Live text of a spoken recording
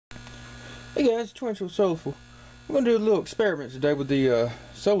Hey guys, Twin Soulful. I'm going to do a little experiment today with the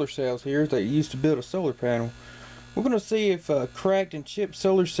solar cells here that you use to build a solar panel. We're going to see if cracked and chipped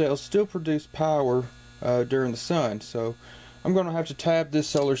solar cells still produce power during the sun. So I'm going to have to tab this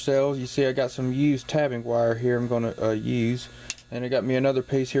solar cell. You see I got some used tabbing wire here I'm going to use. And I got me another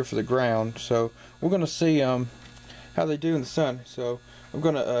piece here for the ground. So we're going to see how they do in the sun. So I'm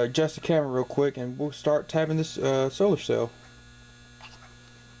going to adjust the camera real quick and we'll start tabbing this solar cell.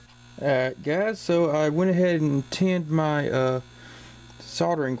 Alright guys, so I went ahead and tinned my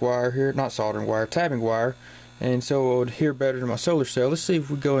soldering wire here, not soldering wire, tabbing wire, and so it would adhere better to my solar cell. Let's see if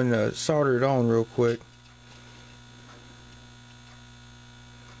we go and solder it on real quick.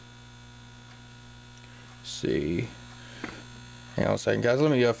 Let's see. Hang on a second guys, let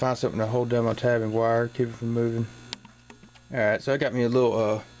me find something to hold down my tabbing wire, keep it from moving. Alright, so I got me a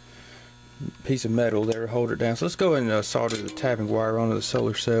little piece of metal there to hold it down. So let's go and solder the tabbing wire onto the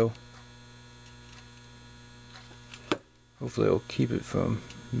solar cell. Hopefully it'll keep it from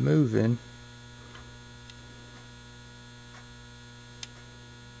moving.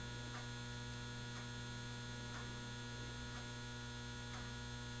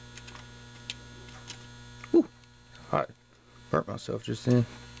 Whew, hot. Burnt myself just then.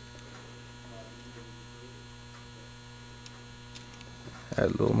 Add a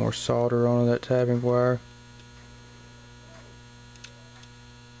little more solder onto that tabbing wire.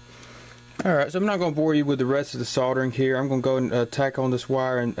 Alright, so I'm not going to bore you with the rest of the soldering here. I'm going to go and tack on this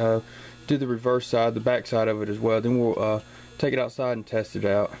wire and do the reverse side, the back side of it as well. Then we'll take it outside and test it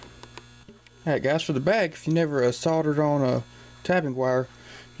out. Alright guys, for the back, if you never soldered on a tabbing wire,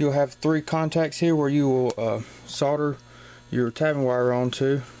 you'll have 3 contacts here where you will solder your tabbing wire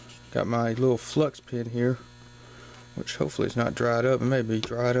onto. Got my little flux pin here, which hopefully it's not dried up. It may be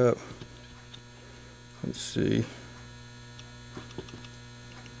dried up. Let's see.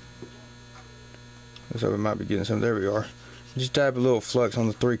 Looks like we might be getting some. There we are. Just dab a little flux on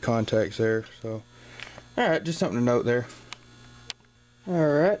the 3 contacts there. So, alright, just something to note there.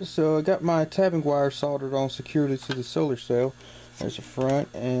 Alright, so I got my tabbing wire soldered on securely to the solar cell. There's the front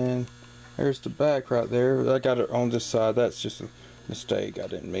and there's the back right there. I got it on this side. That's just a mistake. I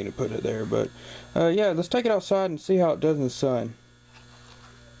didn't mean to put it there. But yeah, let's take it outside and see how it does in the sun.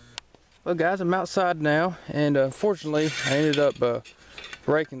 Well guys, I'm outside now, and unfortunately I ended up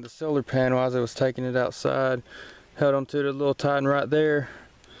breaking the solar panel as I was taking it outside. Held onto it a little tight right there.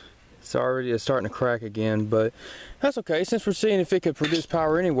 It's already starting to crack again, but that's okay. Since we're seeing if it could produce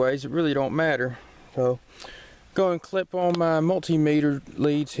power anyways, it really don't matter. So go and clip on my multimeter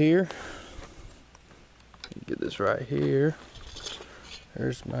leads here. Get this right here.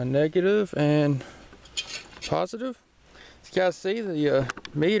 There's my negative and positive. As you guys see, the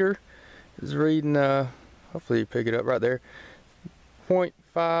meter is reading, hopefully you pick it up right there,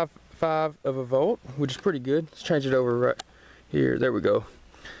 0.55 of a volt, which is pretty good. Let's change it over right here. There we go.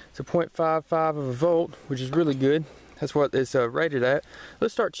 So 0.55 of a volt, which is really good. That's what it's rated at.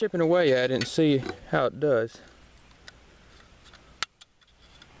 Let's start chipping away at it and see how it does.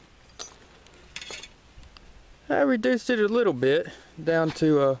 I reduced it a little bit down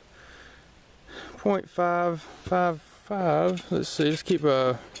to 0.555. Let's see. Let's keep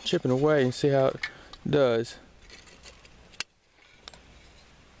chipping away and see how it does.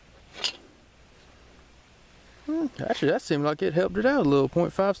 Actually, that seemed like it helped it out a little.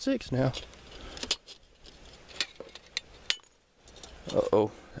 0.56 now.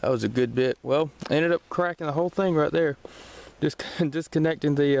 Uh-oh, that was a good bit. Well, I ended up cracking the whole thing right there. Just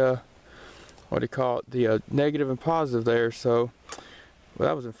disconnecting the, what do you call it, the negative and positive there. So, well,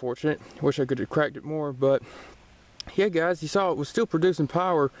 that was unfortunate. Wish I could have cracked it more, but yeah, guys, you saw it was still producing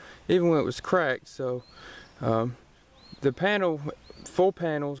power even when it was cracked. So, the panel, full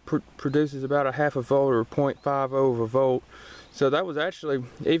panels produces about a half a volt or 0.50 of a volt. So that was actually,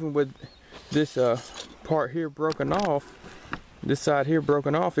 even with this part here broken off, this side here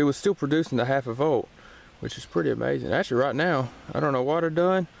broken off, it was still producing the half a volt, which is pretty amazing. Actually right now, I don't know what I've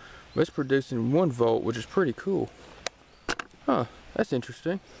done, but it's producing 1 volt, which is pretty cool. Huh, that's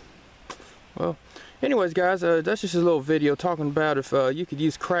interesting. Well, anyways guys, that's just a little video talking about if you could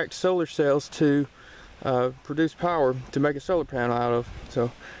use cracked solar cells to produce power to make a solar panel out of.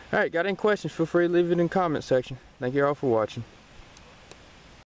 So, alright, got any questions, feel free to leave it in the comment section. Thank you all for watching.